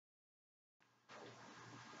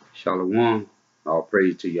Shalom. All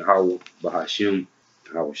praise to YAHAWAH, Bahashim,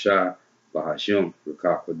 YAHAWASHI, Bahashim,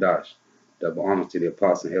 Rakah Kodash. Double honor to the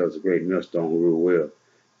apostle and elders of Great Millstone who rule well.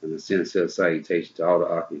 And a sincere salutation to all the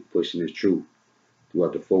archons pushing this truth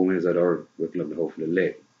throughout the four winds of the earth, waking up the hope for the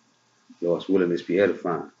elect. Lord's willingness be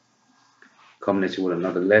edifying. Coming at you with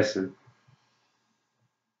another lesson.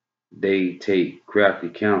 They take crafty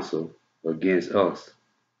counsel against us.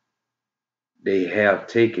 They have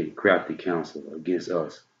taken crafty counsel against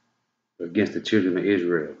us, against the children of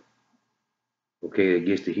Israel, okay,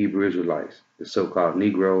 against the Hebrew Israelites, the so-called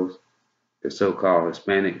Negroes, the so-called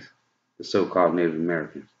Hispanics, the so-called Native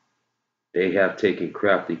Americans. They have taken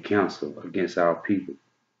crafty counsel against our people,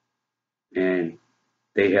 and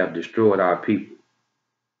they have destroyed our people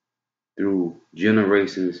through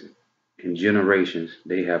generations and generations.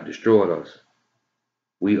 They have destroyed us.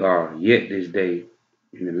 We are yet this day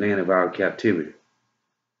in the land of our captivity.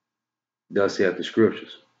 Thus saith the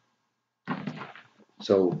scriptures.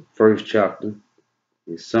 So, first chapter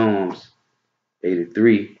is Psalms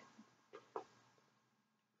 83.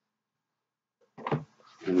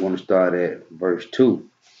 I'm going to start at verse 2.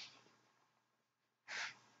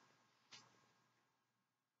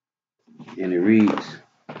 And it reads,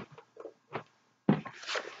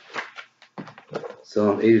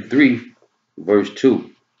 Psalm 83, verse 2.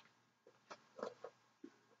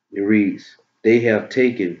 It reads, they have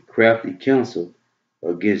taken crafty counsel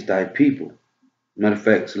against thy people. Matter of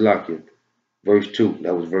fact, Salakia, verse 2,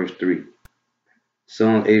 that was verse 3.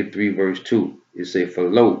 Psalm 83, verse 2, it says, for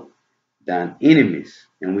lo, thine enemies,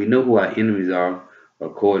 and we know who our enemies are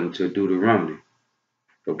according to Deuteronomy.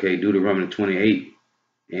 Okay, Deuteronomy 28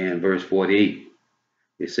 and verse 48.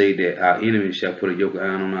 It say that our enemies shall put a yoke of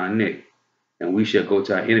iron on our neck, and we shall go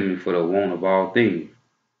to our enemy for the want of all things.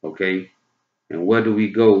 Okay, and where do we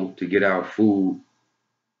go to get our food,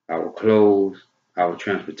 our clothes, our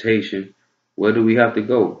transportation? Where do we have to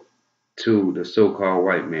go? To the so-called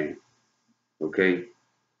white man. Okay,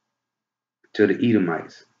 to the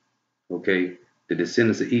Edomites. Okay, the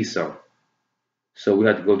descendants of Esau. So we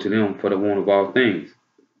have to go to them for the want of all things.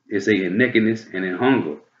 It's in nakedness and in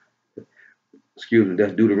hunger. Excuse me,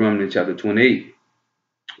 that's Deuteronomy chapter 28,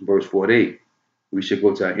 verse 48. We should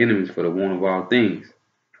go to our enemies for the want of all things,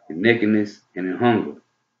 in nakedness and in hunger.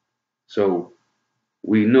 So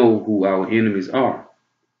we know who our enemies are.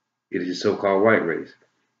 It is the so-called white race.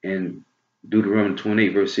 And Deuteronomy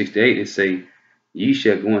 28, verse 68, it say, ye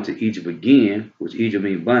shall go into Egypt again, which Egypt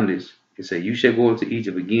means bondage. It say, you shall go into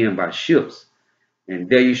Egypt again by ships, and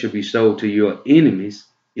there you shall be sold to your enemies.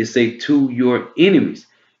 It say to your enemies.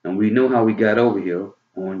 And we know how we got over here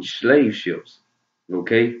on slave ships.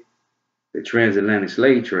 Okay? The transatlantic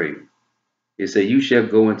slave trade. It say you shall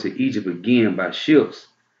go into Egypt again by ships,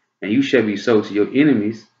 and you shall be sold to your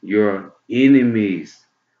enemies,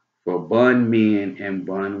 for bondmen and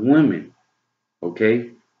bondwomen.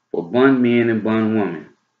 Okay? For bondmen and bondwomen.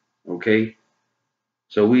 Okay?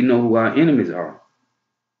 So we know who our enemies are.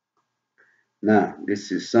 Now,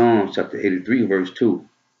 this is Psalms chapter 83, verse 2.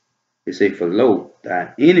 It say, for lo,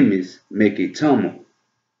 thy enemies make a tumult,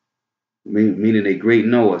 meaning a great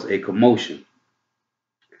noise, a commotion.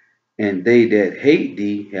 And they that hate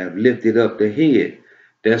thee have lifted up the head.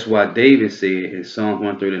 That's why David said in Psalm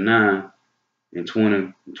 139 and 20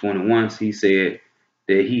 and 21, he said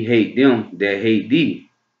that he hate them that hate thee.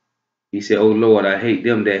 He said, oh Lord, I hate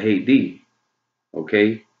them that hate thee.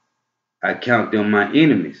 Okay? I count them my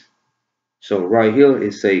enemies. So right here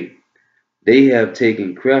it say, they have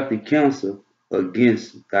taken crafty counsel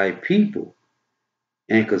against thy people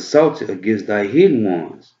and consulted against thy hidden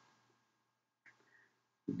ones.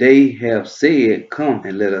 They have said, come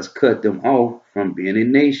and let us cut them off from being a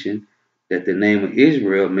nation, that the name of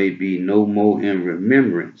Israel may be no more in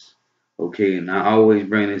remembrance. Okay, and I always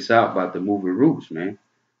bring this out about the movie Roots, man.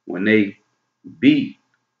 When they beat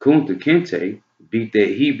Kunta Kinte, beat that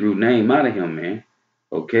Hebrew name out of him, man.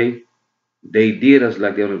 Okay, they did us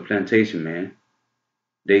like they were on a plantation, man.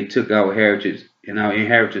 They took our heritage and our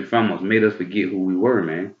inheritance from us, made us forget who we were,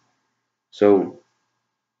 man. So,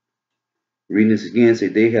 reading this again, say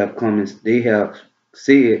they have come and they have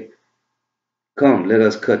said, come, let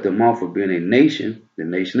us cut them off for being a nation, the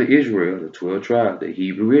nation of Israel, the 12 tribes, the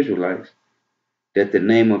Hebrew Israelites, that the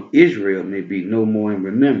name of Israel may be no more in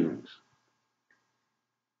remembrance.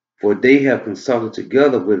 For they have consulted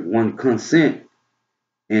together with one consent,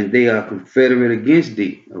 and they are confederate against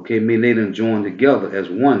thee. Okay, meaning they done joined together as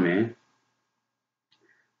one, man.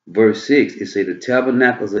 Verse 6, it say the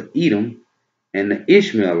tabernacles of Edom and the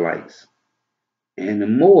Ishmaelites and the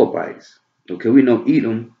Moabites. Okay, we know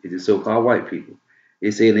Edom is the so-called white people.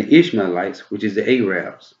 It say the Ishmaelites, which is the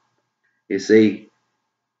Arabs. It say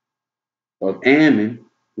of Ammon,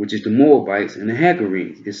 which is the Moabites, and the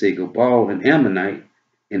Hagarenes. It say Gabal and Ammonite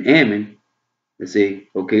and Ammon. It say,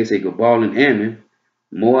 okay, it say Gabal and Ammon.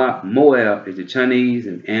 Moab is the Chinese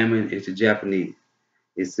and Ammon is the Japanese.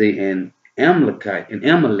 It say an Amalekite and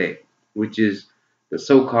Amalek, which is the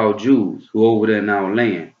so-called Jews who are over there in our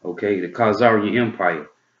land, okay, the Khazarian Empire,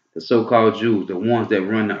 the so-called Jews, the ones that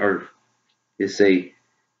run the earth. It say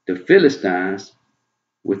the Philistines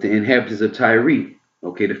with the inhabitants of Tyre.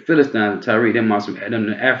 Okay, the Philistines of Tyre, them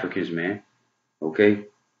the Africans, man. Okay,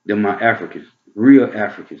 them are Africans, real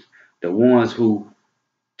Africans, the ones who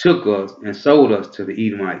took us and sold us to the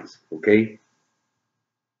Edomites. Okay,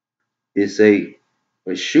 it say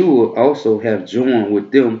Ashur also have joined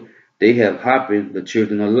with them. They have hopping the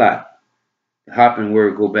children of Lot. The hopping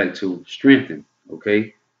word go back to strengthen.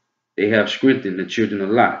 Okay, they have strengthened the children of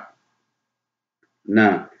Lot.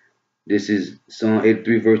 Now, this is Psalm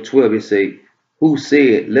 83 verse 12. It say, who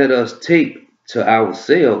said, let us take to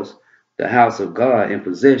ourselves the house of God in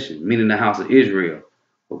possession, meaning the house of Israel.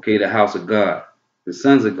 Okay, the house of God, the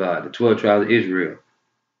sons of God, the 12 tribes of Israel.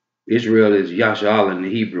 Israel is Yashar'Allah in the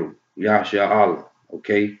Hebrew, Yashar'Allah.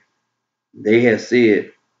 Okay, they have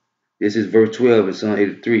said, this is verse 12 in Psalm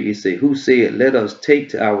 83. It say, who said, let us take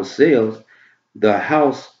to ourselves the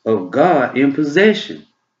house of God in possession.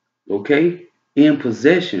 Okay, in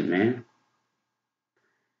possession, man.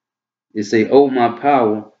 It say, oh my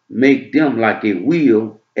power, make them like a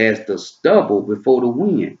wheel as the stubble before the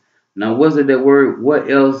wind. Now, was it that word? What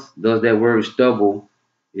else does that word stubble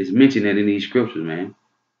is mentioned in these scriptures, man?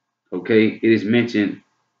 Okay, it is mentioned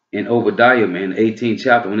in Obadiah, man, the 18th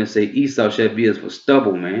chapter, when it say Esau shall be as for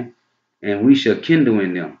stubble, man, and we shall kindle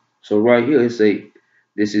in them. So right here it say,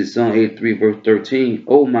 this is Psalm 83 verse 13,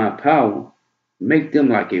 oh my power, make them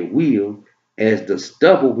like a wheel as the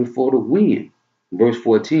stubble before the wind. Verse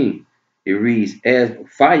 14, it reads, as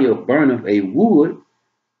fire burneth a wood,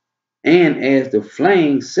 and as the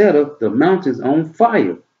flame setteth the mountains on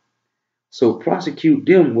fire. So prosecute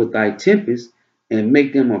them with thy tempest, and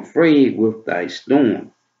make them afraid with thy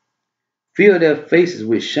storm. Fill their faces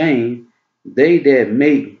with shame, that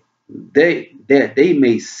they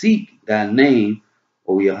may seek thy name,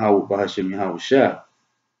 O Yahawah Bahashem Yahawashi.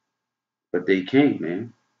 But they can't,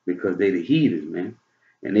 man, because they the heathens, man.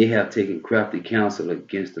 And they have taken crafty counsel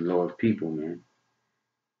against the Lord's people, man.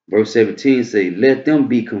 Verse 17 say, let them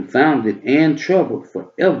be confounded and troubled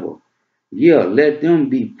forever. Yeah, let them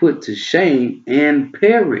be put to shame and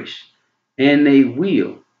perish, and they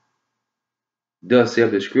will. Thus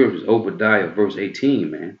saith the scriptures, Obadiah verse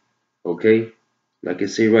 18, man. Okay, like it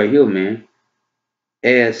say right here, man.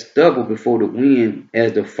 As stubble before the wind,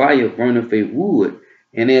 as the fire burneth a wood,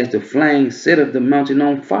 and as the flame setteth the mountain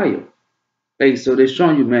on fire. Hey, so they're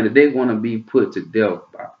showing you, man, that they're going to be put to death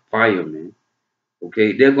by fire, man.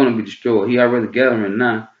 Okay, they're going to be destroyed. He already gathering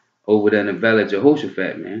now over there in the valley of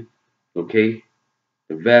Jehoshaphat, man. Okay,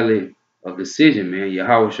 the valley of decision, man,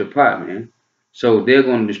 YAHAWASHI, man. So they're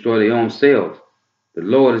going to destroy their own selves. The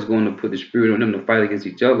Lord is going to put the spirit on them to fight against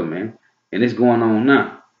each other, man. And it's going on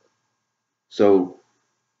now. So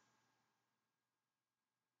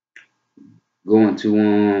going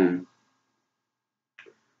to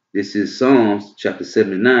this is Psalms chapter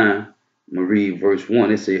 79. I'm gonna read verse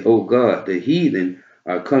 1. It say, O God, the heathen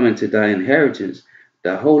are coming to thy inheritance.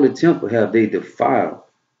 The holy temple have they defiled.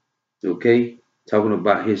 Okay? Talking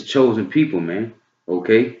about his chosen people, man.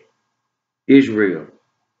 Okay? Israel.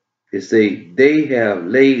 It say they have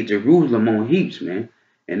laid Jerusalem on heaps, man.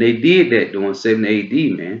 And they did that during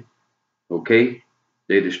 70 AD, man. Okay?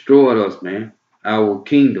 They destroyed us, man. Our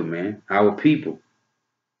kingdom, man. Our people.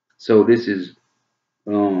 So this is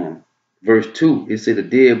verse 2. It said, the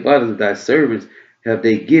dead bodies of thy servants have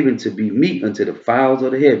they given to be meat unto the fowls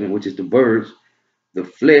of the heaven, which is the birds, the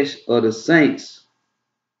flesh of the saints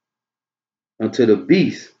unto the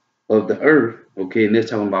beasts of the earth. Okay, and they're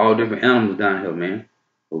talking about all different animals down here, man.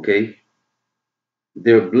 Okay.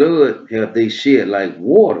 Their blood have they shed like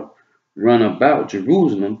water run about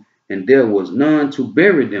Jerusalem, and there was none to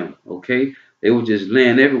bury them. Okay, they were just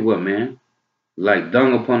laying everywhere, man, like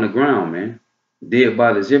dung upon the ground, man. Dead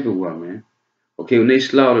bodies everywhere, man. Okay, when they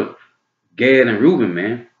slaughtered Gad and Reuben,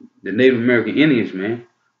 man, the Native American Indians, man,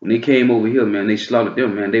 when they came over here, man, they slaughtered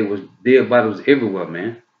them, man. They was dead bodies everywhere,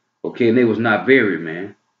 man. Okay, and they was not buried,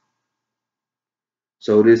 man.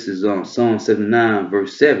 So this is Psalm 79,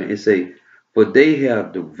 verse 7. It say, for they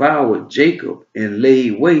have devoured Jacob and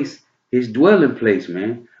laid waste his dwelling place,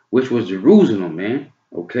 man, which was Jerusalem, man.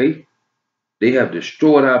 Okay, they have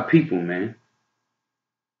destroyed our people, man.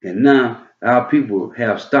 And now our people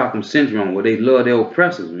have Stockholm syndrome, where they love their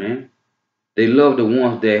oppressors, man. They love the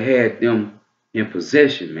ones that had them in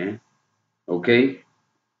possession, man. Okay?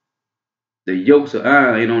 The yokes of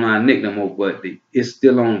iron ain't on our neck no more, but it's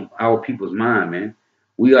still on our people's mind, man.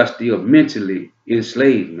 We are still mentally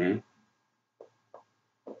enslaved, man.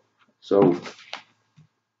 So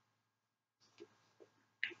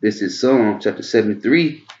this is Psalm chapter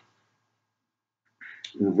 73,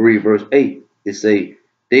 read verse 8. It say,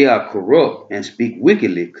 they are corrupt and speak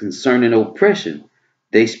wickedly concerning oppression.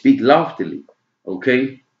 They speak loftily.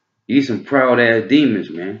 Okay? These some proud ass demons,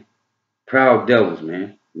 man. Proud devils,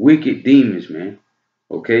 man. Wicked demons, man.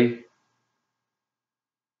 Okay?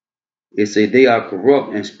 It say they are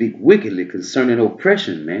corrupt and speak wickedly concerning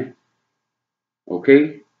oppression, man.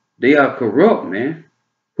 Okay? They are corrupt, man.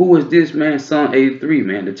 Who is this, man? Psalm 83,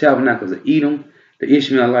 man. The tabernacles of Edom, the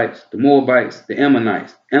Ishmaelites, the Moabites, the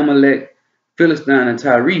Ammonites, Amalek, Philistine, and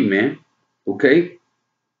Tyre, man. Okay?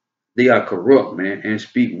 They are corrupt, man, and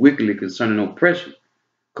speak wickedly concerning oppression.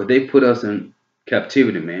 Because they put us in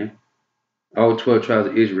captivity, man. All 12 tribes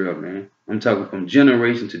of Israel, man. I'm talking from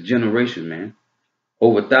generation to generation, man.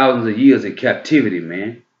 Over thousands of years in captivity,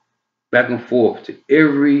 man. Back and forth to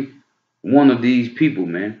every one of these people,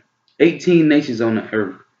 man. 18 nations on the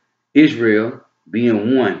earth. Israel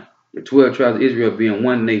being one. The 12 tribes of Israel being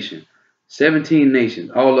one nation. 17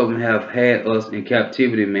 nations. All of them have had us in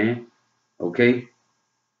captivity, man. Okay?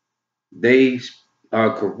 They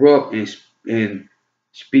are corrupt and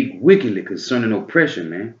speak wickedly concerning oppression,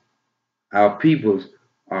 man. Our peoples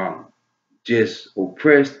are just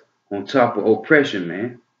oppressed on top of oppression,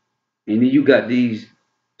 man. And then you got these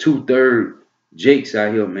 2/3 jakes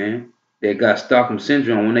out here, man, that got Stockholm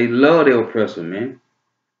syndrome when they love their oppressor, man.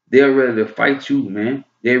 They're ready to fight you, man.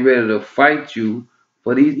 They're ready to fight you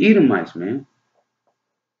for these Edomites, man.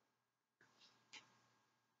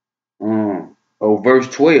 Verse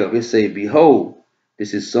 12, it say, behold,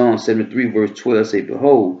 this is Psalm 73, verse 12, say,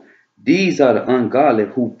 behold, these are the ungodly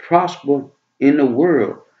who prosper in the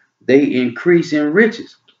world. They increase in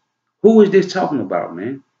riches. Who is this talking about,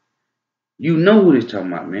 man? You know who this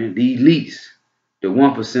talking about, man. The elites, the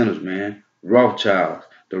 1%ers, man. Rothschilds,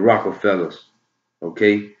 the Rockefellers,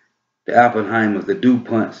 okay? The Oppenheimers, the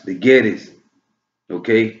DuPonts, the Gettys,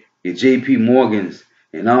 okay? The JP Morgans,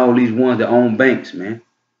 and all these ones that own banks, man.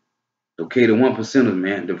 Okay, the 1%ers,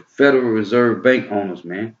 man. The Federal Reserve Bank owners,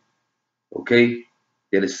 man. Okay?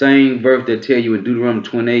 They're the same verse that tell you in Deuteronomy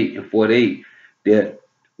 28 and 48 that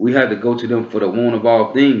we have to go to them for the want of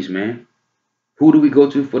all things, man. Who do we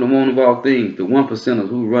go to for the want of all things? The 1%ers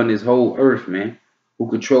who run this whole earth, man. Who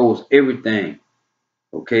controls everything.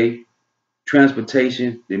 Okay?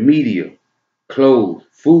 Transportation, the media, clothes,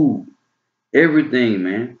 food, everything,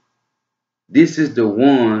 man. This is the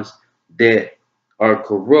ones that are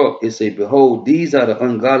corrupt. It say, behold, these are the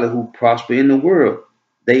ungodly who prosper in the world.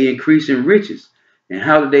 They increase in riches. And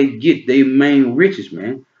how do they get their main riches,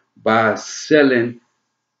 man? By selling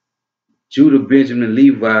Judah, Benjamin,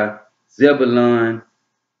 Levi, Zebulun,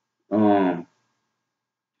 all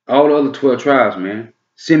the other 12 tribes, man.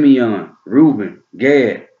 Simeon, Reuben,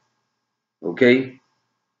 Gad, okay?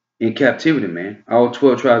 In captivity, man. All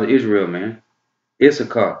 12 tribes of Israel, man.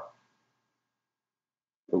 Issachar,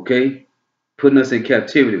 okay? Putting us in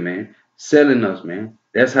captivity, man. Selling us, man.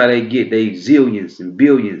 That's how they get their zillions and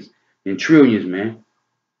billions and trillions, man.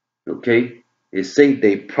 Okay? It say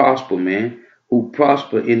they prosper, man. Who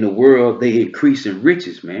prosper in the world, they increase in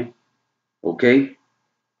riches, man. Okay?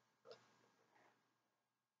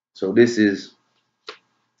 So this is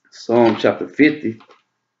Psalm chapter 50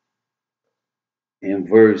 and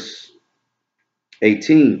verse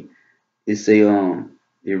 18. It say,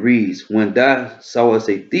 it reads, when thou sawest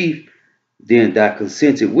a thief, then thou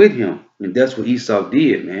consented with him. And that's what Esau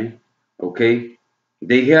did, man. Okay?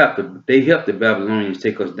 They helped the Babylonians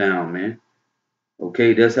take us down, man.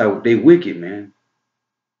 Okay, that's how they wicked, man.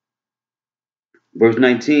 Verse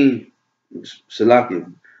 19,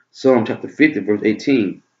 Salakia, Psalm chapter 50, verse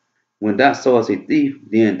 18. When thou sawest a thief,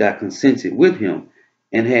 then thou consented with him,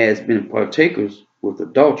 and has been partakers with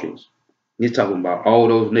adulterers. He's talking about all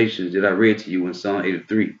those nations that I read to you in Psalm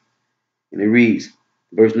 83. And it reads,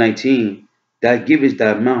 verse 19, thou givest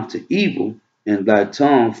thy mouth to evil, and thy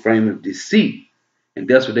tongue frameth deceit. And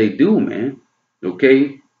that's what they do, man.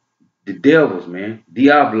 Okay? The devils, man.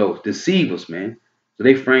 Diablos, deceivers, man. So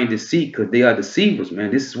they frame deceit because they are deceivers, man.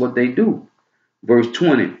 This is what they do. Verse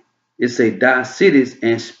 20, it say, thou sittest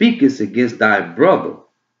and speakest against thy brother.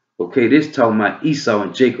 Okay, this talking about Esau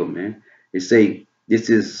and Jacob, man. It say, this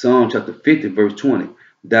is Psalm chapter 50, verse 20.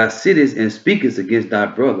 Thou sittest and speakest against thy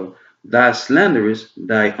brother. Thou slanderest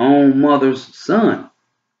thy own mother's son.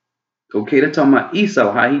 Okay, they're talking about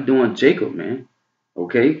Esau, how he doing Jacob, man.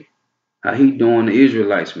 Okay, how he doing the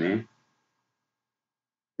Israelites, man.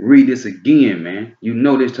 read this again, man. You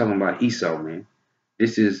know this talking about Esau, man.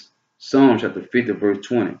 This is Psalm chapter 50, verse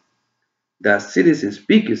 20. Thy sittest and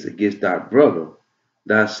speakest against thy brother,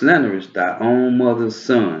 thy slanderest thy own mother's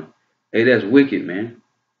son. Hey, that's wicked, man.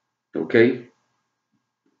 Okay?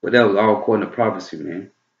 But that was all according to prophecy, man.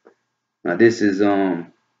 Now this is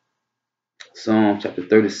Psalm chapter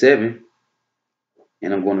 37,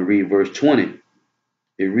 and I'm going to read verse 20.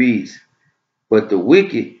 It reads, but the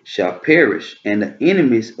wicked shall perish, and the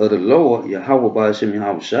enemies of the Lord,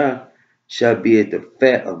 YAHAWASHI, shall be at the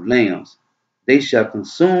fat of lambs. They shall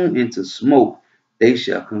consume into smoke, they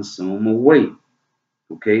shall consume away.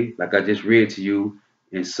 Okay, like I just read to you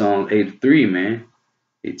in Psalm 83, man.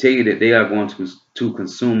 They tell you that they are going to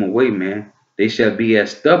consume away, man. They shall be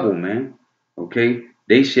as stubble, man. Okay,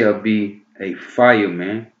 they shall be a fire,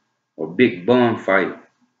 man, a big bonfire.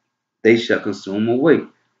 They shall consume away.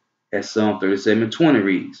 As Psalm 37:20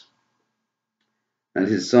 reads. Now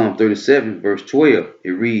this is Psalm 37, verse 12.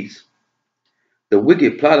 It reads, the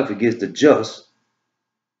wicked plotteth against the just,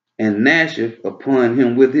 and gnasheth upon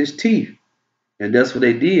him with his teeth. And that's what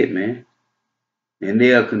they did, man. And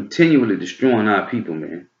they are continually destroying our people,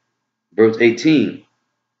 man. Verse 18,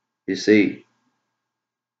 it say,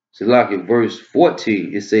 verse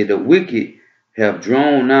 14, it say, the wicked have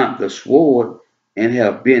drawn out the sword and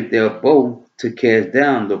have bent their bow to cast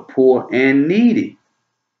down the poor and needy,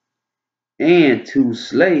 and to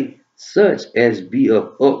slay such as be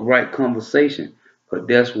of upright conversation. But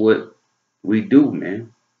that's what we do,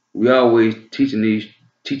 man. We always teaching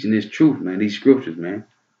this truth, man, these scriptures, man.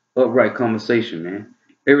 Upright conversation, man.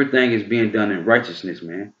 Everything is being done in righteousness,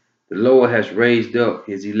 man. The Lord has raised up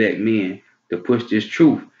his elect men to push this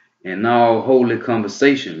truth in all holy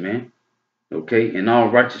conversation, man. Okay, in all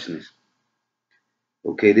righteousness.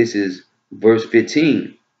 Okay, this is verse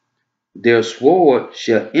 15. Their sword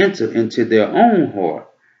shall enter into their own heart,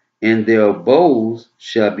 and their bows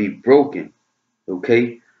shall be broken.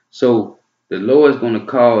 Okay, so the Lord is going to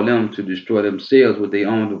call them to destroy themselves with their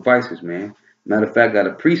own devices, man. Matter of fact, I got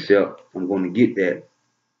a precept. I'm going to get that.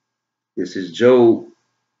 This is Job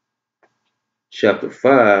chapter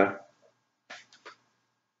 5.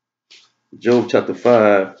 Job chapter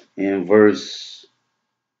 5 and verse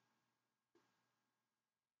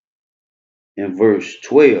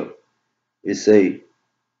 12. It say,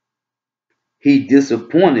 he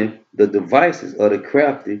disappointed the devices of the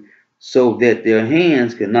crafty, so that their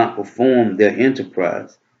hands cannot perform their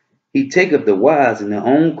enterprise. He taketh the wise in their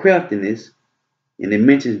own craftiness, and it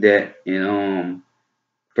mentions that in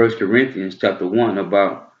 1 Corinthians chapter 1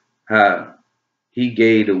 about how he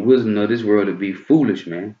gave the wisdom of this world to be foolish,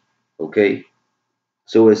 man. Okay,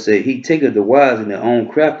 so it said he taketh the wise in their own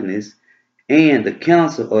craftiness, and the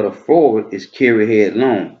counsel of the forward is carried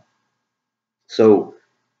headlong. So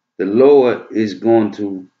the Lord is going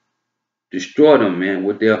to destroy them, man,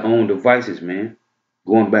 with their own devices, man.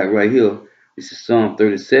 Going back right here, this is Psalm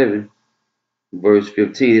 37, verse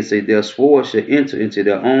 15. It says, their sword shall enter into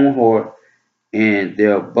their own heart, and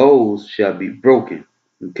their bows shall be broken.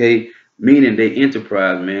 Okay, meaning they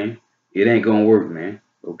enterprise, man. It ain't gonna work, man.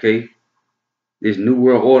 Okay, this new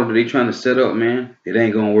world order that they trying to set up, man, it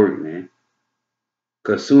ain't gonna work, man.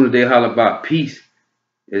 Cause soon as they holler about peace,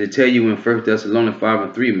 as it tell you in 1 Thessalonians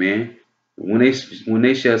 5:3, man, when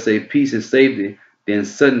they shall say peace and safety, then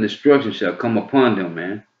sudden destruction shall come upon them,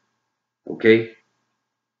 man. Okay,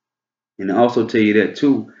 and I also tell you that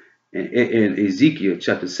too in Ezekiel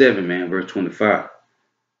chapter 7, man, verse 25.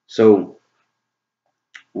 So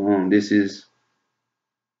this is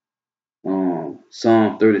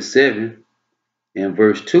Psalm 37 and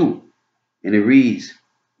verse 2, and it reads,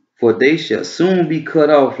 for they shall soon be cut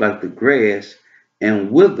off like the grass,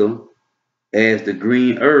 and wither as the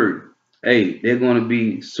green herb. Hey, they're going to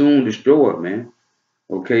be soon destroyed, man.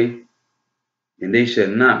 Okay, and they shall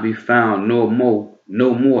not be found no more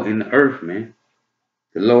in the earth, man.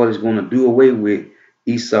 The Lord is going to do away with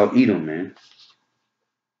Esau, Edom, man.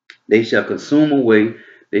 They shall consume away.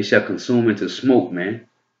 They shall consume into smoke, man.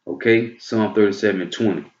 Okay, Psalm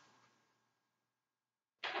 37:20.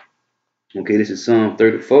 Okay, this is Psalm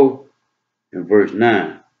 34 and verse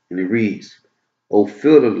 9, and it reads, O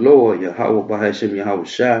fear the Lord,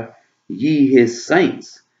 YAHAWASHI, ye his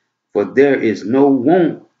saints, for there is no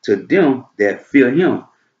want to them that fear him.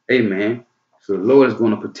 Amen. So the Lord is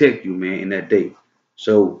going to protect you, man, in that day.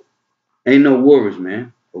 So ain't no worries,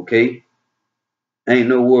 man. Okay, ain't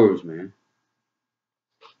no worries, man.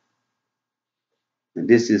 And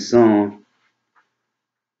this is Psalm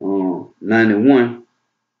 91,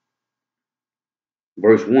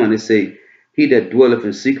 verse 1. It say, he that dwelleth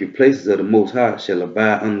in secret places of the Most High shall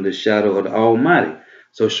abide under the shadow of the Almighty.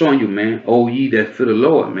 So showing you, man, oh ye that fear the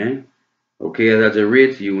Lord, man. Okay, as I just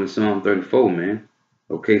read to you in Psalm 34, man.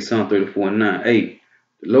 Okay, Psalm 34 and 9. Hey,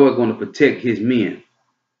 the Lord going to protect his men.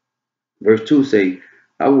 Verse 2 say,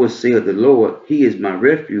 I will say of the Lord, he is my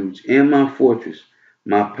refuge and my fortress,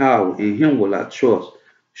 my power, in him will I trust.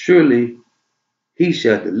 Surely he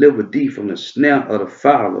shall deliver thee from the snare of the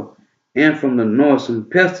fowler and from the noisome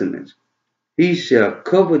pestilence. He shall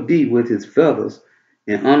cover thee with his feathers,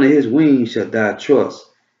 and under his wings shall thy trust.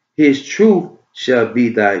 His truth shall be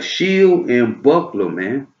thy shield and buckler,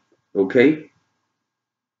 man. Okay?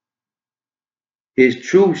 His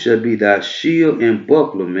truth shall be thy shield and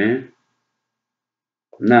buckler, man.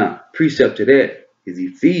 Now, precept to that is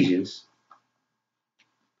Ephesians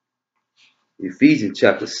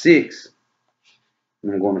chapter 6.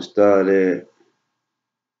 I'm going to start at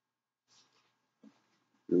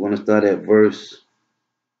verse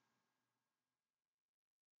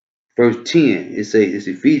 10. It's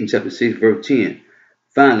Ephesians chapter 6, verse 10.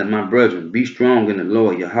 Finally, my brethren, be strong in the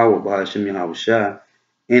Lord, YAHAWAH, YAHAWASHI,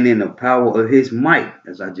 and in the power of his might,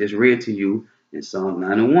 as I just read to you in Psalm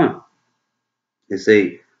 91. It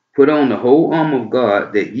say, put on the whole armor of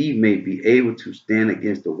God, that ye may be able to stand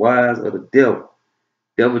against the wiles of the devil.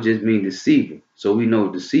 Devil just means deceiver. So we know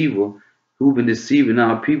deceiver, who been deceiving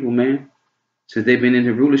our people, man, since they've been in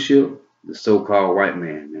the rulership, the so-called white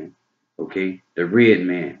man, man. Okay, the red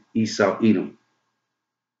man, Esau, Edom.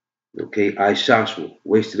 Okay, Joshua,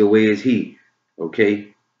 wasted away is he.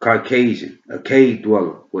 Okay, Caucasian, a cave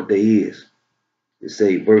dweller, what they is. It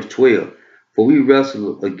say, verse 12, for we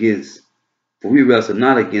wrestle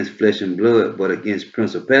not against flesh and blood, but against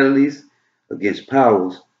principalities, against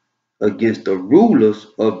powers, against the rulers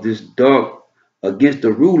of this against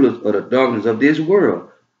the rulers of the darkness of this world.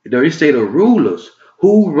 They say the rulers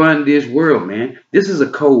who run this world, man. This is a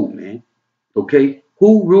code, man. Okay,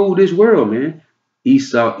 who rule this world, man?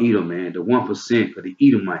 Esau, Edom, man, the 1% of the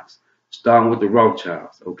Edomites, starting with the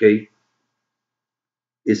Rothschilds. Okay,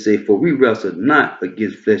 it say, for we wrestle not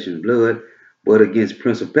against flesh and blood, but against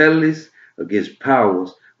principalities, against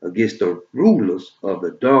powers, against the rulers of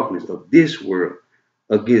the darkness of this world,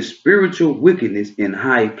 against spiritual wickedness in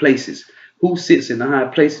high places. Who sits in the high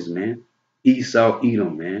places, man? Esau,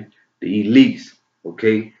 Edom, man, the elites.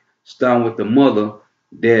 Okay, starting with the mother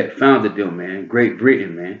that founded them, man, Great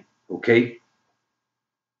Britain, man. Okay.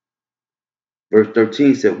 Verse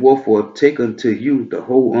 13 said, wherefore take unto you the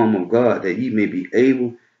whole arm of God, that ye may be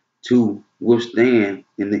able to withstand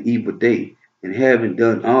in the evil day, and having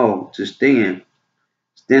done all to stand,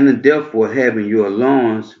 standing therefore having your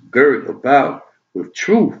loins girt about with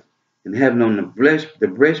truth, and having on the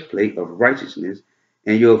breastplate of righteousness,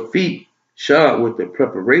 and your feet shod with the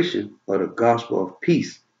preparation of the gospel of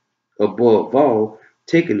peace. Above all,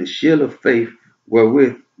 taking the shield of faith,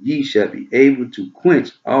 wherewith ye shall be able to quench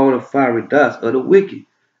all the fiery darts of the wicked.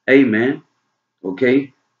 Amen.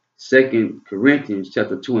 Okay. 2 Corinthians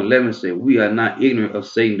chapter 2 and 11 say, we are not ignorant of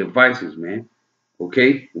Satan's devices, man.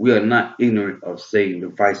 Okay. We are not ignorant of Satan's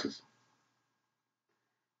devices.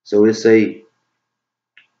 So it say,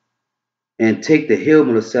 and take the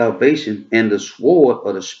helmet of salvation and the sword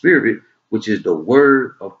of the spirit, which is the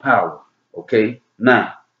word of power. Okay.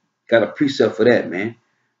 Now, got a precept for that, man.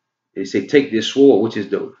 They say take this sword, which is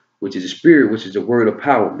the spirit, which is the word of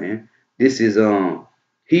power, man. This is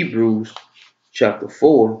Hebrews chapter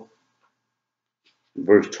 4,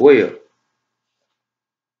 verse 12.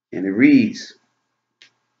 And it reads,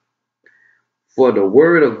 for the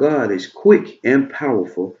word of God is quick and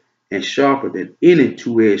powerful and sharper than any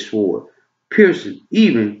two-edged sword, piercing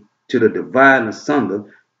even to the dividing asunder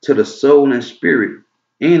to the soul and spirit,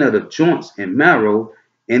 and of the joints and marrow,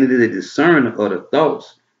 and it is a discerner of the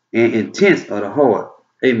thoughts and intents of the heart.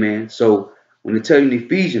 Amen. So when they tell you in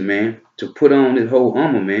Ephesians, man, to put on this whole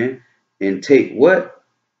armor, man, and take what?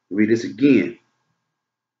 Read this again.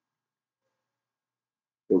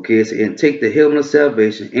 Okay, so, and take the helmet of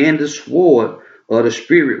salvation and the sword of the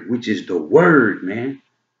spirit, which is the word, man.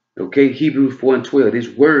 Okay, Hebrews 4 and 12. This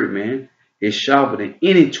word, man, is sharper than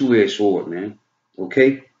any two-edged sword, man.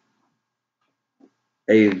 Okay.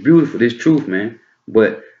 Hey, it's beautiful, this truth, man.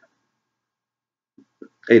 But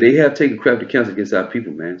hey, they have taken crafty counsel against our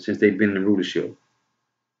people, man, since they've been in the rulership.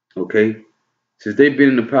 Okay? Since they've been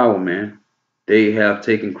in the power, man, they have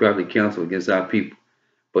taken crafty counsel against our people.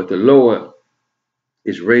 But the Lord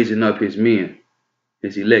is raising up his men.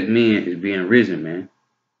 His elect men is being risen, man.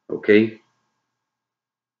 Okay?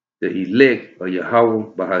 The elect of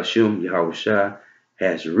Yahawah, Bahashim, Yahawashi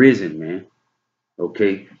has risen, man.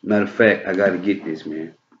 Okay? Matter of fact, I got to get this,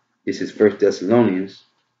 man. This is 1 Thessalonians.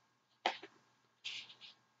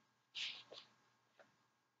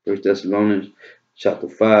 1 Thessalonians chapter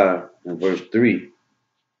 5 and verse 3.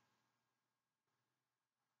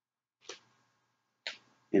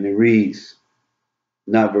 And it reads,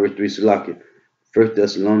 not verse 3, Salakia. 1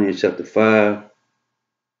 Thessalonians chapter 5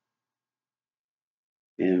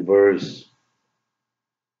 and verse,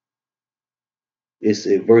 it's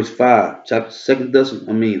at verse 5. Chapter 1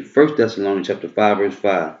 Thessalonians chapter 5 verse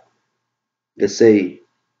 5. It say,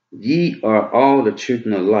 ye are all the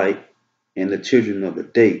children of light and the children of the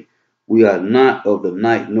day. We are not of the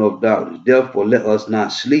night nor of darkness. Therefore let us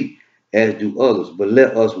not sleep as do others, but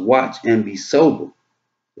let us watch and be sober.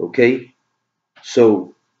 Okay?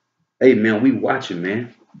 So, hey man, we watching,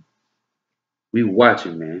 man. We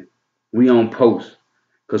watching, man. We on post.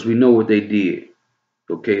 Because we know what they did.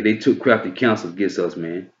 Okay? They took crafty counsel against us,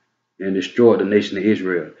 man. And destroyed the nation of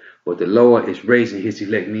Israel. But the Lord is raising his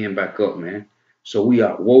elect men back up, man. So we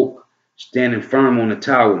are woke, standing firm on the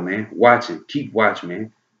tower, man. Watching. Keep watch,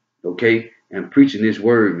 man. Okay? And preaching this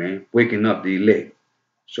word, man. Waking up the elect.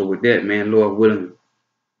 So with that, man, Lord willing,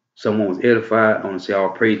 someone was edified. I want to say all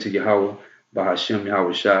praise to Yahawah, Bahashem,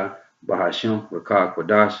 YAHAWASHI, Bahashem, Rakah,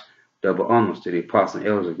 Quadash, double honors to the apostles and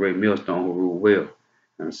elders of Great Millstone who rule well.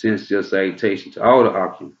 And sincere salutation to all the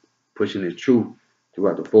Akim, pushing the truth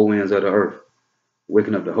throughout the four winds of the earth,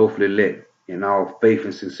 waking up the hopeful elect in all faith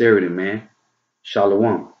and sincerity, man.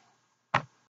 Shalom.